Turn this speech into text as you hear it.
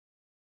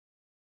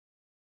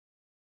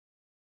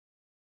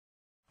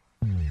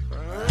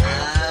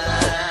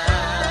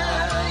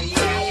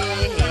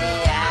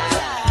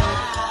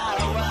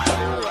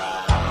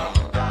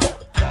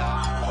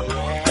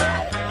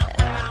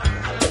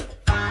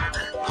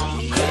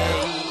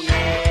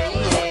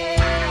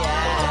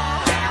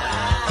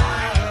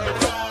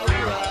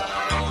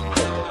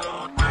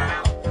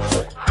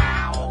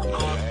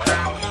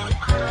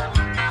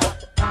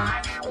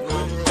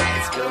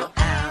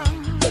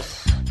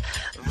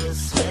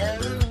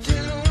smell of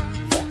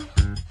doom.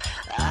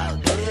 Our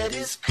bed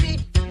is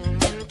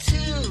creeping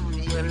into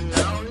your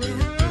lonely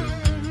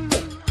room.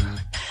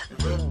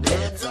 The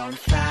bed's on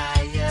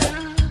fire,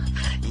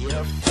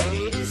 your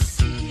fate is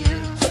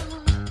sealed,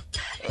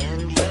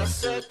 and you're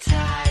so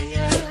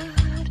tired.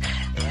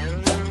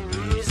 And the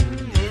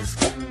reason is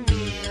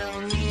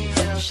Camille,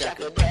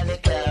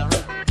 Shakadelica.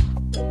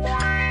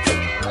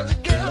 The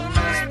girl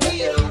must be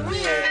a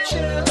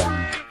witcher.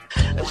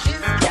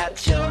 She's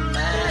got your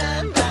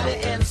mind, body,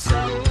 and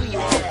soul,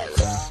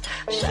 yes.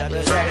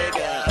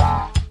 Shakadelica.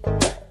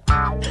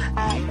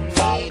 You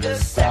need a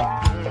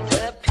second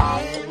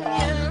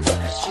opinion.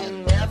 She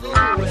never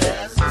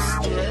wears a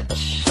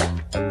stitch,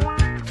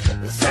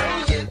 so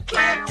you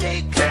can't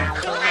take her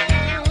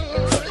home.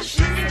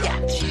 She's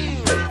got you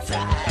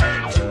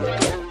tied to a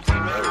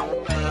golden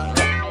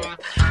rope.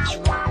 She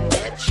won't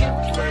let you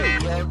play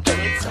your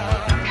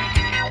guitar.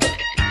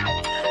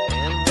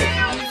 And when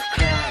you've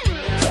cried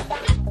enough,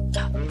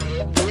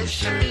 maybe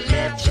she'll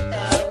let you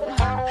up.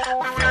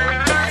 From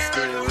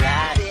master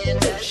right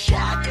into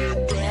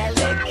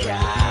Shakadelica.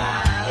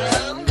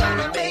 I'm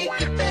gonna make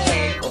you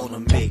beg, Gonna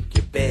make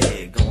you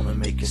beg, gonna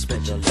make you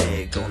spread your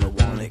leg, gonna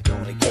want it,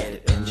 gonna get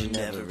it, and you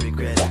never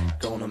regret it.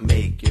 Gonna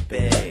make you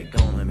beg,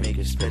 gonna make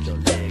you spread your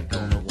leg,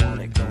 gonna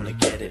want it, gonna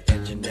get it,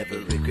 and you never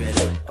regret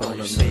it.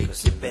 Gonna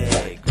make you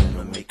beg,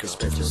 gonna make you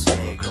spread your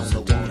leg, gonna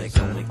want it,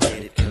 gonna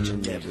get it, and you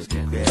never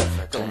regret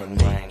it. Gonna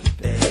make you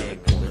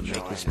beg, gonna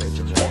make you spread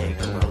your leg,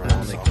 gonna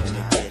want it,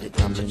 gonna get it,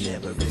 and you never regret it. Gonna make you beg, gonna make you spread your leg, gonna want it, gonna get it, and you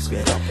never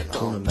regret it.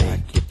 Gonna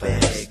make you beg, gonna make you spread your leg, gonna want it, gonna get it, and you never regret it. Gonna make you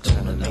beg,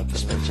 gonna make you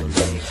spread your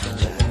leg, gonna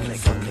want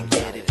it, gonna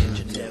get it, and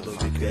you never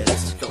regret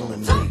it. Gonna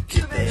make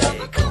you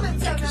beg, gonna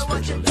make you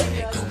spread your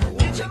leg, gonna want it, gonna get it, and you never regret it. Gonna make you beg, gonna make you spread your leg, gonna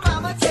want it, gonna get it,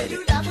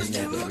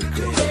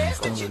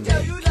 and you never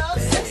regret it. Gonna make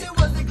you beg, gonna make you spread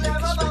your leg,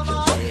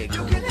 gonna want it,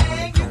 gonna get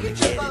it, and you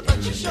never regret it.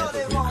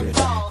 Gonna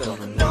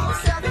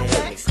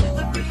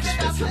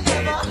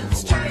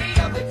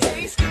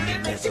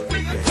make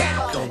you beg,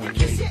 gonna make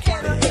you spread your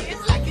leg, gonna want it, gonna get it,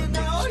 and you never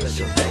regret it. Gonna make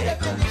you beg,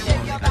 gonna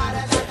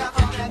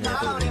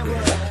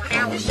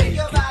make you spread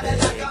your leg, gonna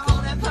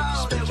want it, gonna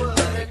get it, and you never regret it.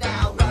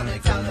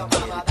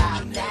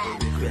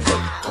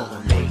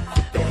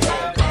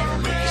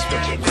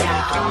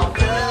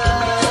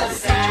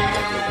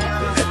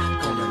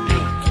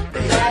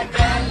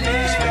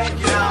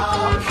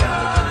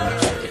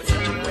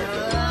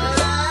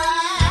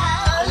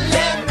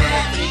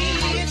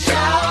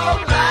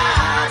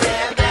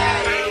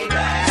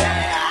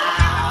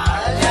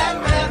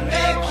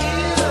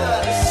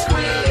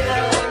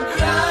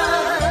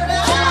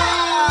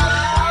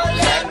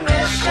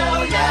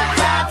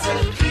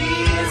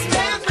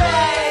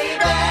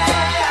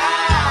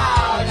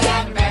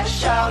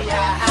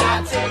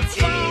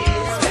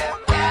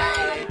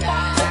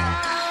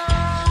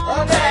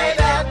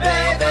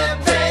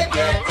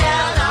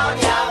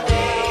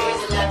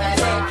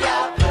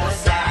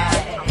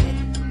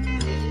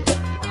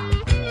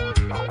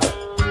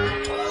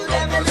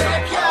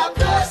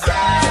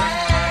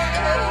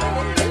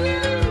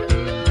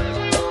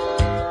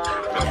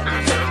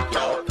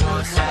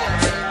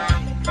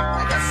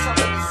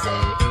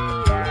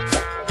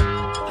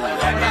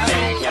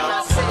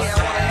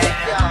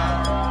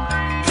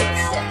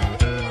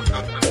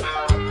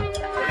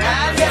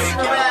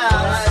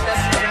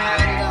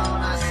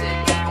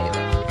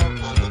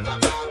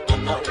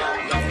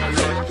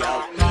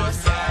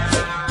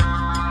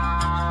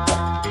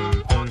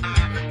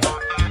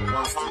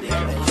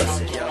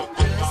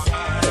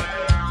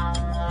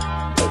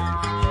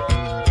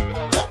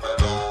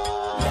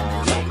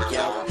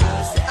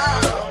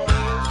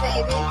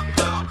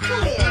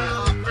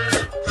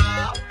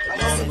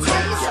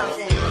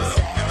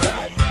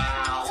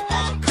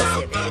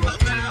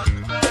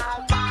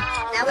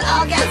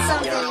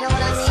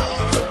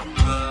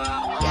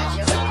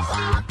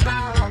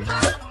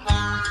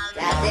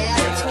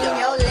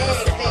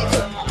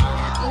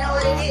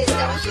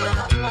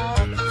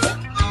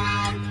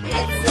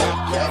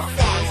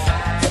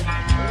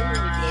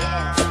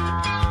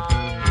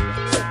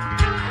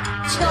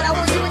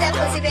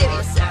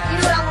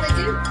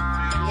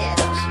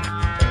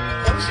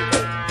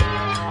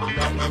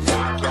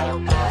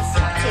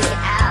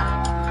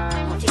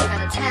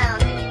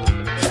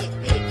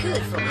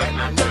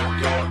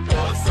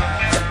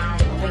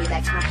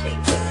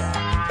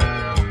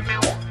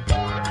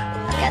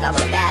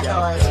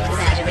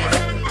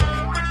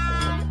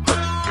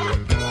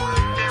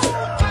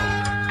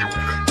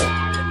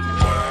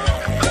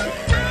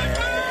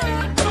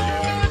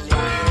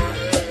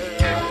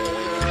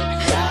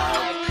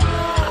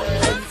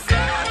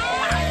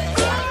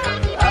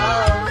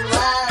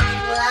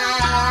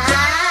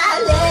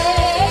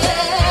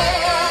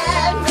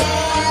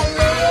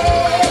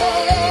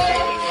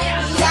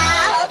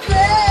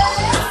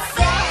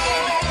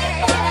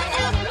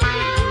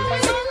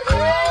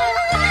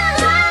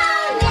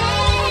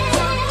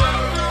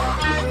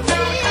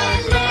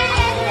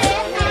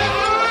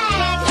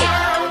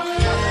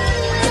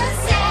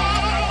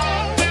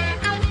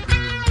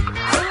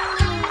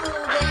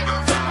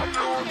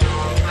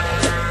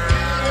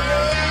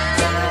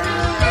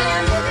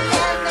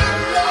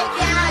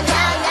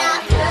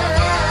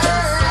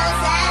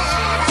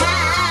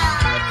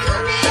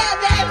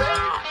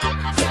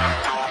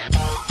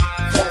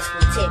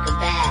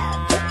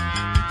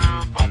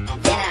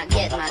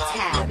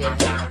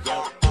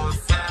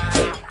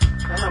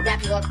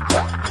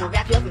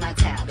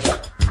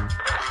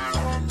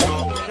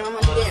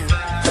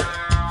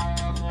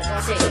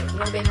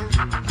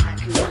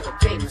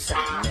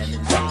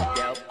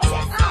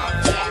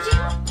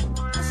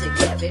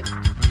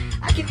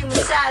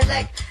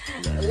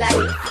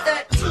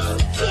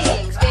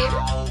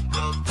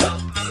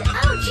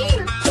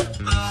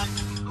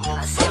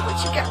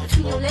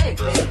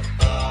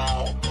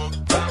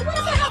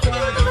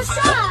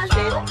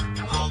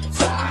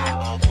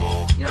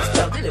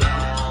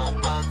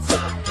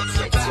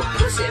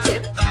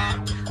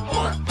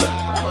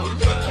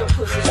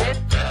 trip.